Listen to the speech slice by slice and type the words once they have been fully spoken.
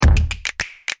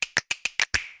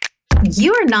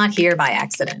You are not here by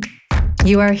accident.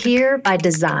 You are here by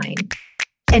design.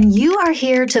 And you are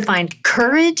here to find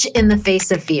courage in the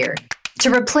face of fear, to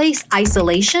replace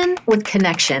isolation with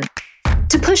connection,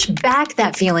 to push back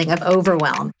that feeling of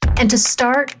overwhelm, and to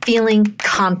start feeling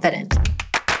confident.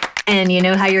 And you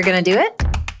know how you're going to do it?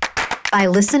 By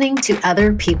listening to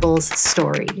other people's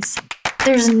stories.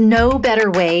 There's no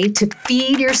better way to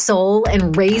feed your soul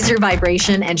and raise your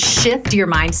vibration and shift your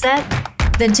mindset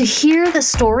than to hear the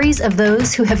stories of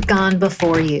those who have gone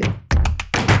before you.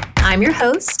 I'm your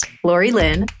host, Lori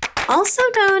Lynn, also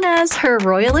known as Her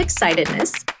Royal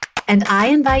Excitedness, and I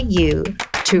invite you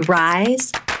to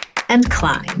rise and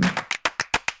climb.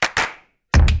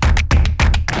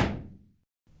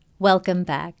 Welcome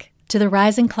back to the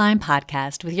Rise and Climb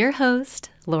podcast with your host,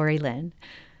 Lori Lynn.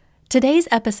 Today's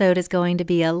episode is going to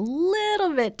be a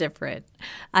little bit different.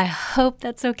 I hope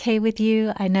that's okay with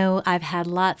you. I know I've had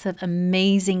lots of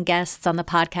amazing guests on the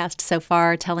podcast so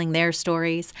far telling their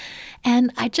stories,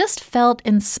 and I just felt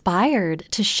inspired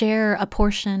to share a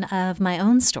portion of my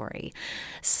own story.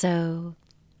 So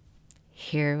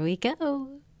here we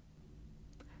go.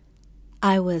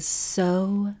 I was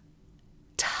so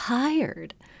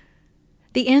tired.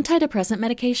 The antidepressant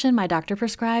medication my doctor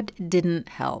prescribed didn't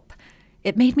help.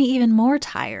 It made me even more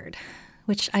tired,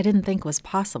 which I didn't think was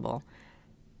possible.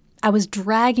 I was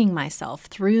dragging myself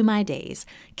through my days,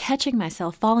 catching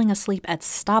myself falling asleep at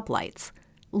stoplights,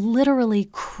 literally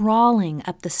crawling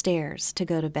up the stairs to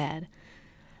go to bed.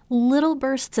 Little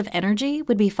bursts of energy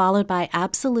would be followed by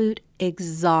absolute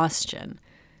exhaustion.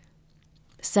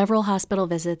 Several hospital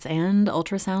visits and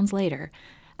ultrasounds later,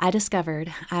 I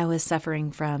discovered I was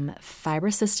suffering from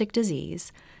fibrocystic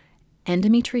disease,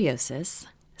 endometriosis,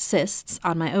 cysts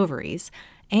on my ovaries,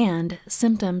 and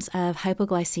symptoms of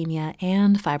hypoglycemia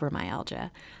and fibromyalgia,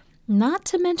 not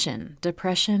to mention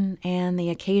depression and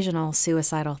the occasional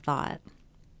suicidal thought.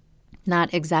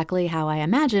 Not exactly how I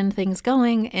imagined things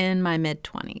going in my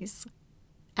mid-20s.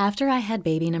 After I had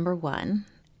baby number 1,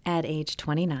 at age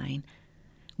 29,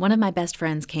 one of my best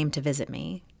friends came to visit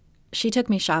me. She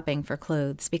took me shopping for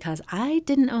clothes because I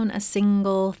didn't own a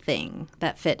single thing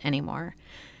that fit anymore.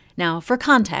 Now, for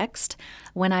context,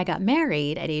 when I got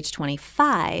married at age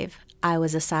 25, I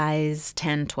was a size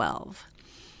 10-12.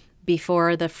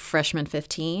 Before the freshman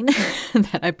 15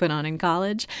 that I put on in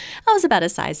college, I was about a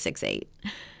size 6'8".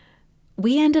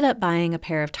 We ended up buying a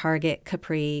pair of Target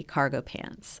Capri cargo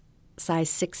pants, size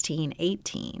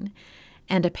 16-18,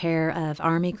 and a pair of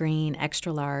army green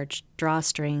extra large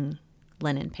drawstring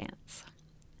linen pants.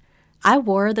 I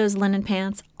wore those linen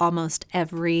pants almost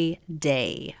every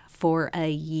day for a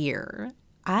year.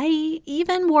 I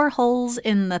even wore holes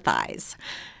in the thighs.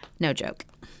 No joke.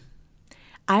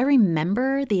 I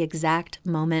remember the exact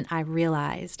moment I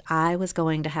realized I was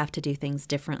going to have to do things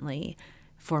differently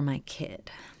for my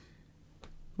kid.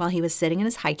 While he was sitting in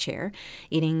his high chair,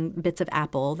 eating bits of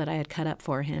apple that I had cut up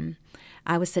for him,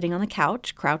 I was sitting on the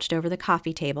couch, crouched over the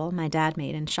coffee table my dad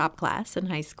made in shop class in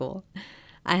high school.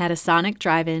 I had a Sonic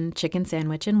drive-in chicken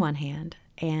sandwich in one hand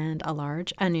and a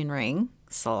large onion ring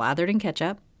slathered in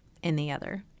ketchup in the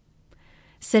other.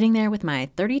 Sitting there with my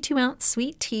 32-ounce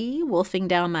sweet tea, wolfing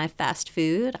down my fast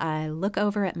food, I look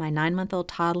over at my 9-month-old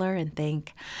toddler and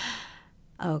think,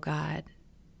 oh God,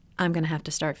 I'm going to have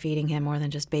to start feeding him more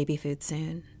than just baby food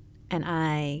soon. And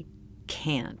I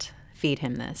can't feed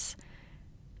him this.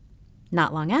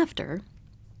 Not long after,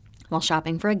 while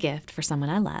shopping for a gift for someone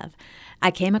I love,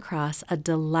 I came across a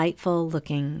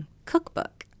delightful-looking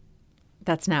cookbook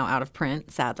that's now out of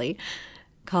print, sadly,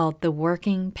 called The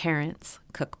Working Parents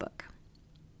Cookbook.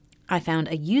 I found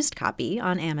a used copy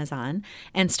on Amazon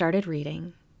and started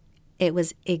reading. It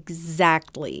was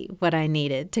exactly what I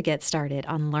needed to get started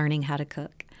on learning how to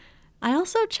cook. I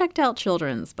also checked out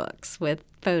children's books with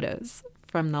photos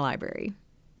from the library.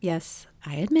 Yes,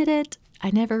 I admit it,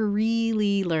 I never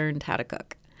really learned how to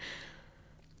cook.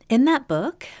 In that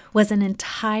book was an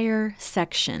entire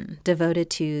section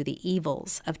devoted to the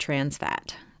evils of trans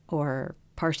fat, or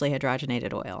partially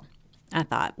hydrogenated oil. I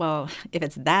thought, well, if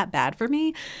it's that bad for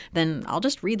me, then I'll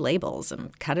just read labels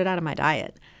and cut it out of my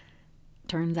diet.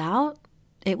 Turns out,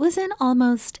 it was in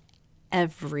almost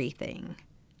everything.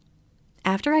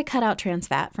 After I cut out trans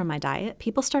fat from my diet,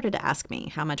 people started to ask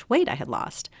me how much weight I had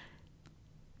lost.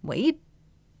 Weight?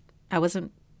 I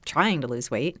wasn't trying to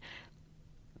lose weight.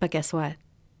 But guess what?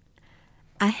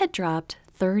 I had dropped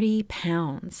 30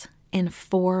 pounds in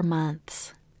 4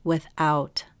 months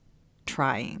without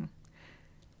trying.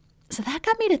 So that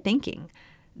got me to thinking,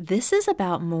 this is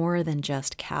about more than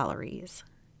just calories.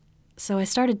 So I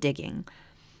started digging,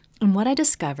 and what I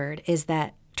discovered is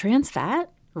that trans fat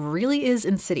really is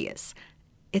insidious.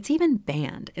 It's even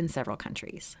banned in several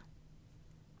countries.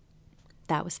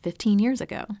 That was 15 years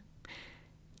ago.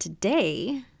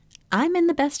 Today, I'm in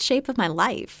the best shape of my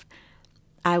life.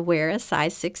 I wear a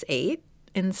size 6'8"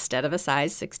 instead of a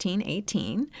size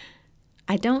 16-18.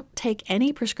 I don't take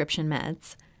any prescription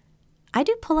meds. I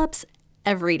do pull-ups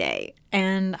every day,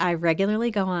 and I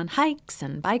regularly go on hikes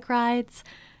and bike rides.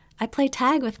 I play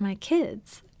tag with my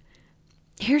kids.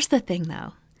 Here's the thing,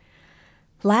 though.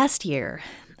 Last year,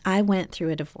 I went through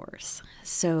a divorce.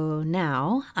 So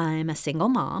now I'm a single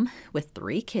mom with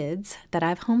 3 kids that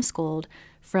I've homeschooled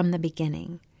from the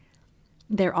beginning.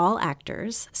 They're all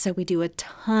actors, so we do a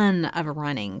ton of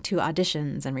running to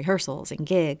auditions and rehearsals and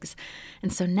gigs.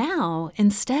 And so now,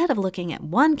 instead of looking at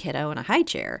one kiddo in a high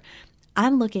chair,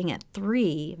 I'm looking at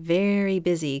 3 very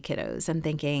busy kiddos and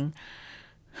thinking,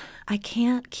 I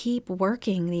can't keep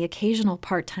working the occasional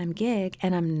part-time gig,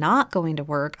 and I'm not going to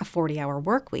work a 40-hour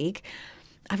work week.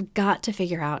 I've got to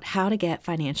figure out how to get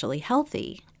financially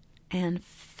healthy and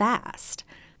fast.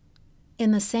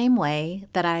 In the same way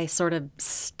that I sort of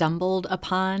stumbled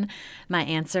upon my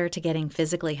answer to getting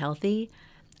physically healthy,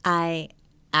 I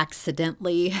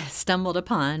accidentally stumbled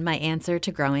upon my answer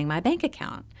to growing my bank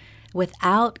account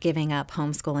without giving up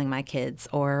homeschooling my kids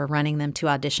or running them to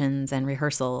auditions and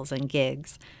rehearsals and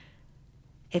gigs.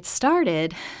 It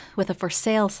started with a for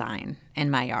sale sign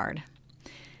in my yard.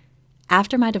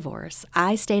 After my divorce,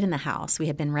 I stayed in the house we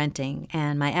had been renting,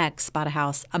 and my ex bought a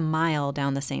house a mile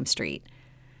down the same street.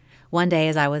 One day,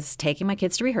 as I was taking my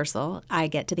kids to rehearsal, I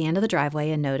get to the end of the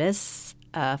driveway and notice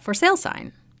a for sale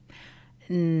sign.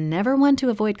 Never one to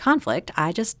avoid conflict.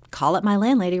 I just call up my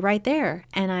landlady right there,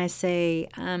 and I say,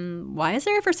 why is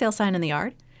there a for sale sign in the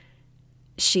yard?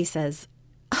 She says,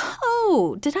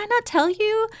 oh, did I not tell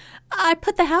you? I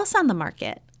put the house on the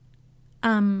market.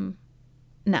 No,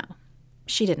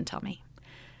 she didn't tell me.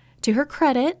 To her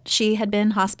credit, she had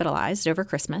been hospitalized over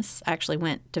Christmas. I actually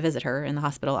went to visit her in the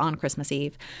hospital on Christmas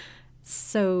Eve.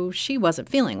 So she wasn't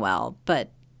feeling well,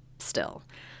 but still,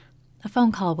 a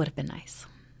phone call would have been nice.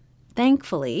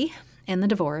 Thankfully, in the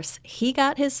divorce, he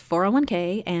got his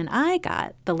 401k and I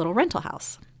got the little rental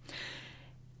house.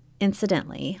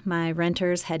 Incidentally, my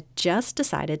renters had just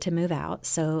decided to move out,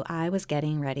 so I was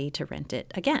getting ready to rent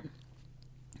it again.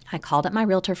 I called up my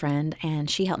realtor friend, and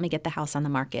she helped me get the house on the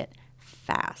market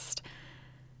fast.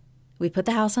 We put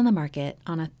the house on the market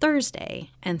on a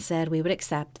Thursday and said we would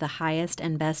accept the highest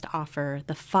and best offer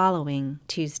the following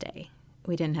Tuesday.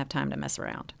 We didn't have time to mess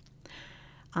around.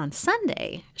 On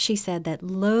Sunday, she said that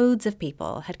loads of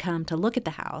people had come to look at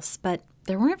the house, but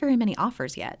there weren't very many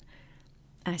offers yet.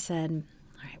 I said,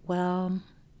 all right, well,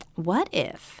 what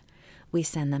if we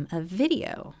send them a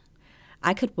video?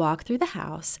 I could walk through the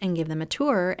house and give them a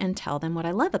tour and tell them what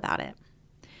I love about it.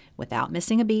 Without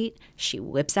missing a beat, she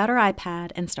whips out her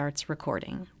iPad and starts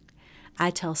recording. I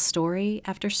tell story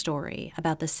after story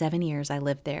about the 7 years I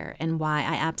lived there and why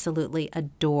I absolutely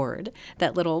adored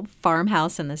that little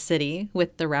farmhouse in the city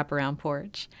with the wraparound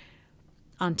porch.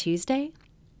 On Tuesday,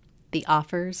 the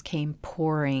offers came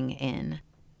pouring in.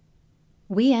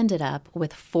 We ended up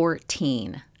with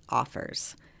 14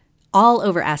 offers, all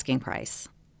over asking price.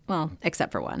 Well,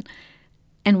 except for one.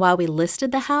 And while we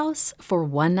listed the house for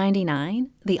 $199,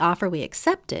 the offer we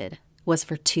accepted was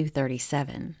for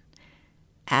 $237.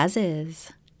 As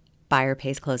is, buyer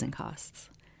pays closing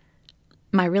costs.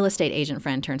 My real estate agent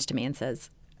friend turns to me and says,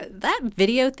 that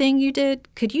video thing you did,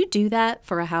 could you do that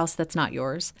for a house that's not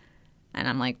yours? And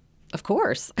I'm like, of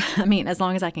course. I mean, as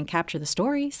long as I can capture the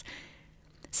stories.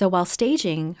 So while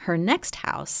staging her next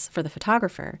house for the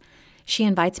photographer, she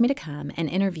invites me to come and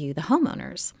interview the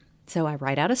homeowners. So I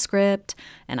write out a script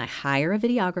and I hire a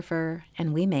videographer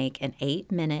and we make an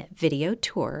 8-minute video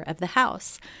tour of the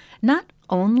house, not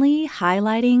only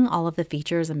highlighting all of the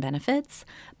features and benefits,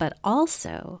 but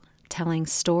also telling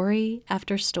story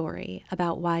after story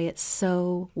about why it's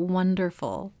so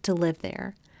wonderful to live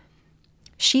there.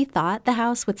 She thought the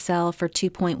house would sell for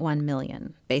 $2.1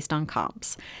 million based on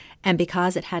comps, and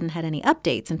because it hadn't had any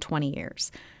updates in 20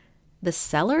 years. The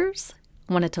sellers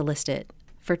wanted to list it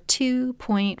for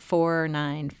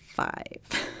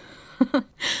 $2.495.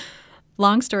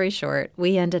 Long story short,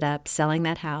 we ended up selling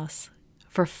that house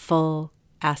for full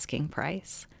asking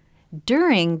price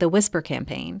during the Whisper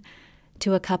campaign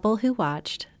to a couple who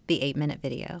watched the 8-minute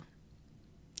video.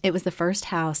 It was the first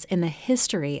house in the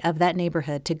history of that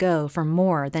neighborhood to go for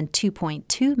more than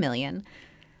 $2.2 million.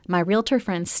 My realtor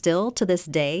friend still, to this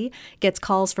day, gets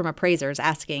calls from appraisers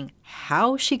asking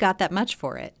how she got that much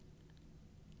for it.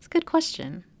 It's a good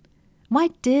question. Why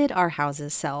did our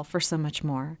houses sell for so much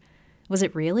more? Was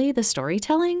it really the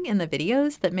storytelling in the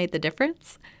videos that made the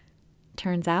difference?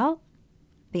 Turns out,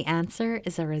 The answer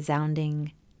is a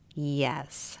resounding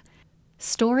yes.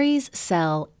 Stories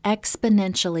sell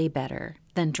exponentially better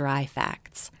than dry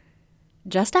facts.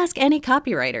 Just ask any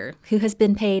copywriter who has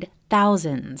been paid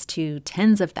thousands to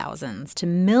tens of thousands to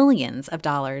millions of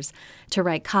dollars to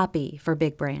write copy for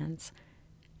big brands.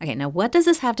 Okay, now what does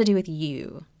this have to do with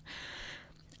you?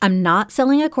 I'm not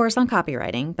selling a course on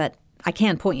copywriting, but I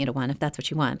can point you to one if that's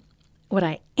what you want. What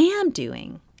I am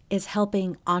doing is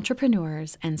helping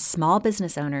entrepreneurs and small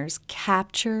business owners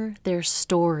capture their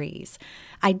stories,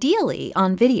 ideally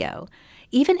on video,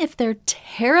 even if they're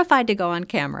terrified to go on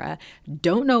camera,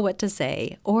 don't know what to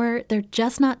say, or they're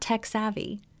just not tech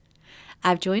savvy.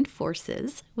 I've joined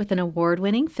forces with an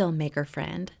award-winning filmmaker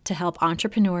friend to help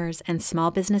entrepreneurs and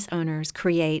small business owners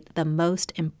create the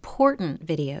most important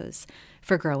videos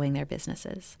for growing their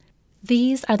businesses.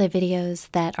 These are the videos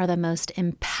that are the most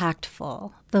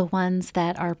impactful, the ones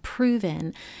that are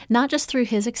proven, not just through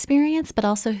his experience, but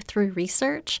also through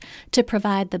research to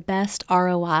provide the best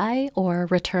ROI or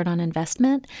return on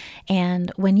investment.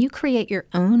 And when you create your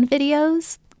own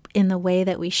videos in the way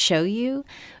that we show you,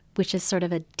 which is sort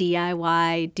of a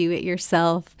DIY,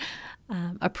 do-it-yourself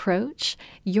approach,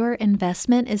 your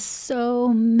investment is so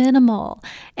minimal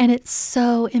and it's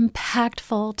so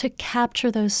impactful to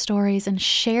capture those stories and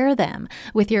share them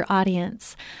with your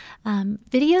audience.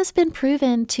 Video's been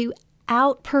proven to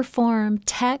outperform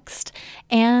text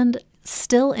and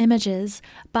still images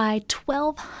by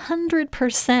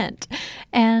 1,200%,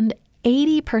 and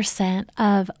 80%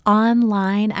 of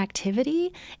online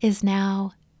activity is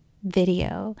now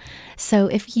video. So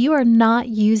if you are not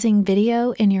using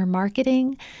video in your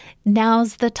marketing,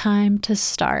 now's the time to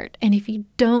start. And if you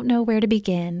don't know where to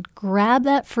begin, grab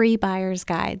that free buyer's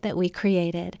guide that we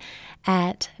created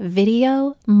at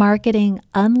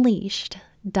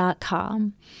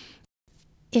videomarketingunleashed.com.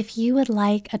 If you would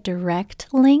like a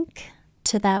direct link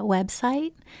to that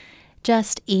website,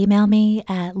 just email me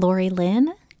at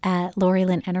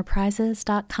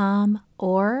LoriLynn@LoriLynnEnterprises.com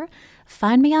or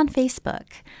find me on Facebook.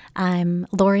 I'm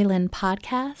Lori Lynn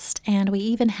Podcast, and we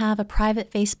even have a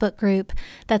private Facebook group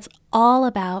that's all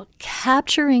about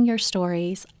capturing your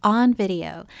stories on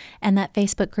video, and that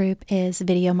Facebook group is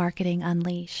Video Marketing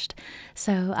Unleashed.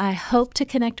 So I hope to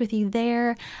connect with you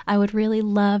there. I would really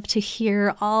love to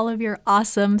hear all of your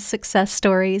awesome success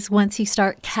stories once you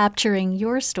start capturing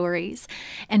your stories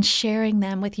and sharing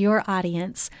them with your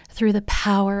audience through the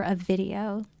power of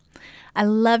video. I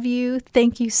love you.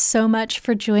 Thank you so much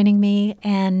for joining me.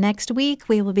 And next week,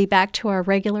 we will be back to our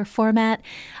regular format.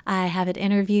 I have an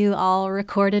interview all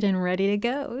recorded and ready to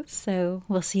go. So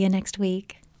we'll see you next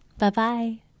week.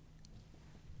 Bye-bye.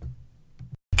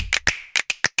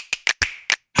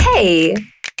 Hey,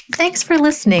 thanks for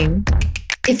listening.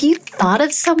 If you thought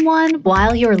of someone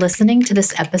while you were listening to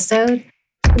this episode,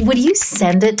 would you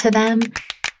send it to them?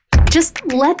 Just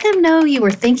let them know you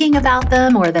were thinking about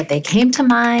them or that they came to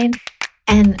mind.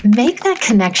 And make that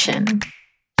connection.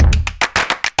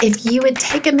 If you would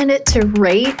take a minute to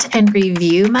rate and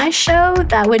review my show,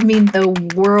 that would mean the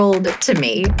world to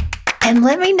me. And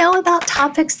let me know about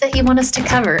topics that you want us to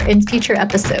cover in future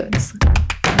episodes.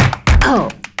 Oh,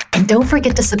 and don't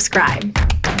forget to subscribe.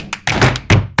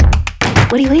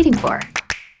 What are you waiting for?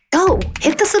 Go,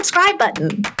 hit the subscribe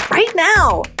button right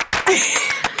now.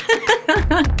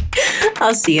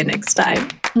 I'll see you next time.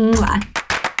 Mwah.